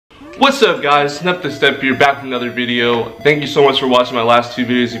What's up guys, NepDaStep here, back with another video. Thank you so much for watching my last two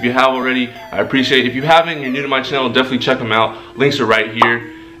videos. If you have already, I appreciate it. If you haven't and you're new to my channel, definitely check them out. Links are right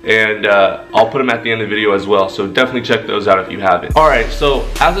here, and I'll put them at the end of the video as well, so definitely check those out if you haven't. Alright, so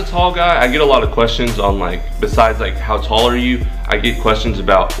as a tall guy, I get a lot of questions on besides how tall are you, I get questions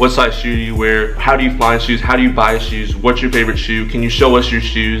about what size shoe you wear, how do you find shoes, how do you buy shoes, what's your favorite shoe, can you show us your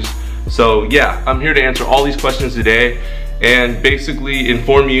shoes? So yeah, I'm here to answer all these questions today and basically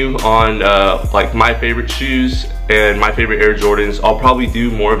inform you on my favorite shoes and my favorite Air Jordans. I'll probably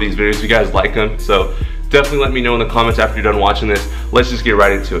do more of these videos if you guys like them, so definitely let me know in the comments after you're done watching this. Let's just get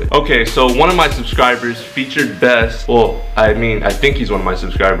right into it. Okay, so one of my subscribers featured best, well, I think he's one of my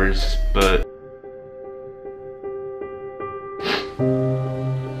subscribers, but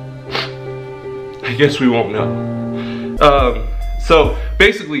I guess we won't know. So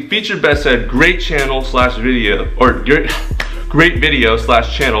basically, featured best said, great channel slash video, or great video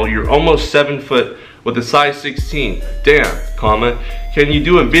slash channel. You're almost 7 foot with a size 16. Damn, comma. Can you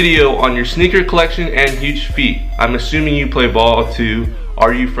do a video on your sneaker collection and huge feet? I'm assuming you play ball too.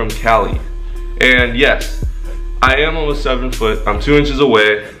 Are you from Cali? And yes, I am almost 7 foot. I'm 2 inches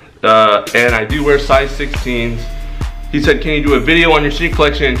away, and I do wear size 16s. He said, can you do a video on your sneaker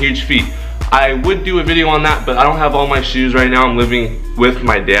collection and huge feet? I would do a video on that, but I don't have all my shoes right now. I'm living with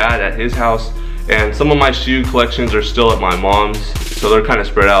my dad at his house, and some of my shoe collections are still at my mom's, so they're kind of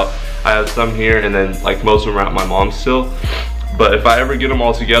spread out. I have some here, and then most of them are at my mom's still. But if I ever get them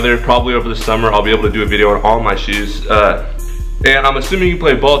all together, probably over the summer, I'll be able to do a video on all my shoes. And I'm assuming you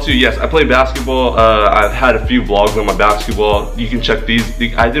play ball too. Yes, I play basketball. I've had a few vlogs on my basketball. You can check these.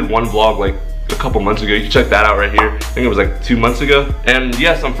 I did one vlog a couple months ago. You can check that out right here. I think it was 2 months ago. And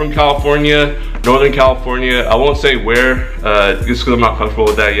yes, I'm from California, Northern California. I won't say where, just because I'm not comfortable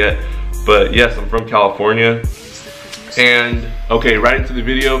with that yet. But yes, I'm from California. And okay, right into the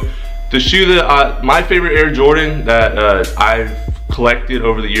video. The shoe that my favorite Air Jordan that I've collected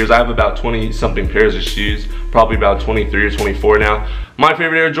over the years, I have about 20 something pairs of shoes, probably about 23 or 24 now. My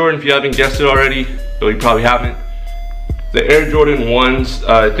favorite Air Jordan, if you haven't guessed it already, though you probably haven't, the Air Jordan 1s,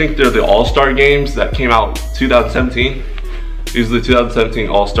 I think they're the All-Star games that came out 2017. These are the 2017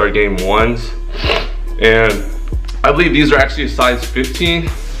 All-Star Game 1s. And I believe these are actually a size 15.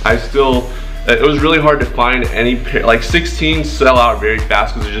 It was really hard to find any pair, 16s sell out very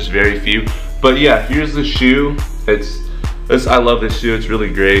fast because there's just very few. But yeah, here's the shoe. I love this shoe, it's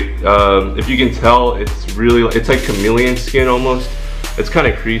really great. If you can tell, it's like chameleon skin almost. It's kind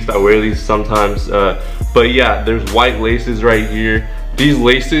of creased, I wear these sometimes. But yeah, there's white laces right here. These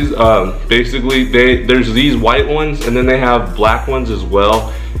laces, basically, there's these white ones and then they have black ones as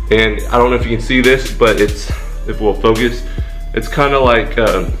well. And I don't know if you can see this, but if we'll focus, it's kind of like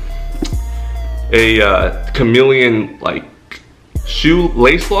a chameleon shoe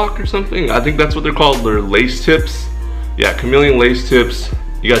lace lock or something. I think that's what they're called. They're lace tips. Yeah, chameleon lace tips.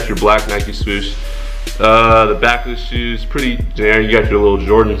 You got your black Nike swoosh. The back of the shoe is pretty generic. You got your little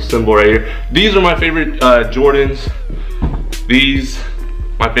Jordan symbol right here. These are my favorite Jordans. These,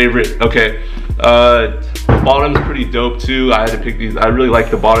 my favorite. Okay, bottom's pretty dope too. I had to pick these. I really like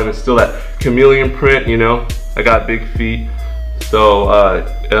the bottom. It's still that chameleon print, you know. I got big feet. So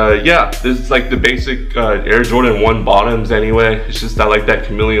yeah, this is the basic Air Jordan 1 bottoms anyway. It's just I like that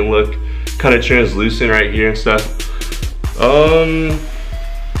chameleon look, kind of translucent right here and stuff.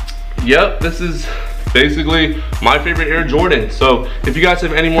 Yep, this is basically my favorite Air Jordan. So if you guys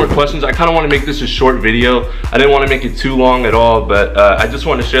have any more questions, I kind of want to make this a short video. I didn't want to make it too long at all, but I just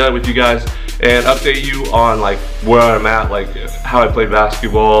wanted to share that with you guys and update you on where I'm at, how I play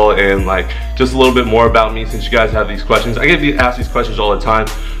basketball, and just a little bit more about me, since you guys have these questions. I get asked these questions all the time,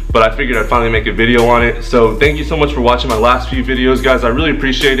 but I figured I'd finally make a video on it. So thank you so much for watching my last few videos, guys. I really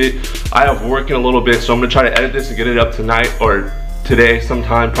appreciate it. I have work in a little bit, so I'm gonna try to edit this and get it up tonight or today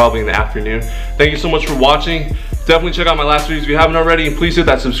sometime, probably in the afternoon. Thank you so much for watching. Definitely check out my last videos if you haven't already, and please hit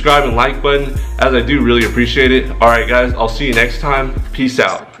that subscribe and like button, as I do really appreciate it. All right guys, I'll see you next time. Peace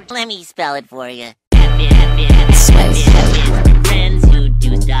out. Let me spell it for you. Friends who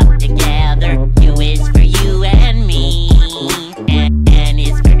do stuff together.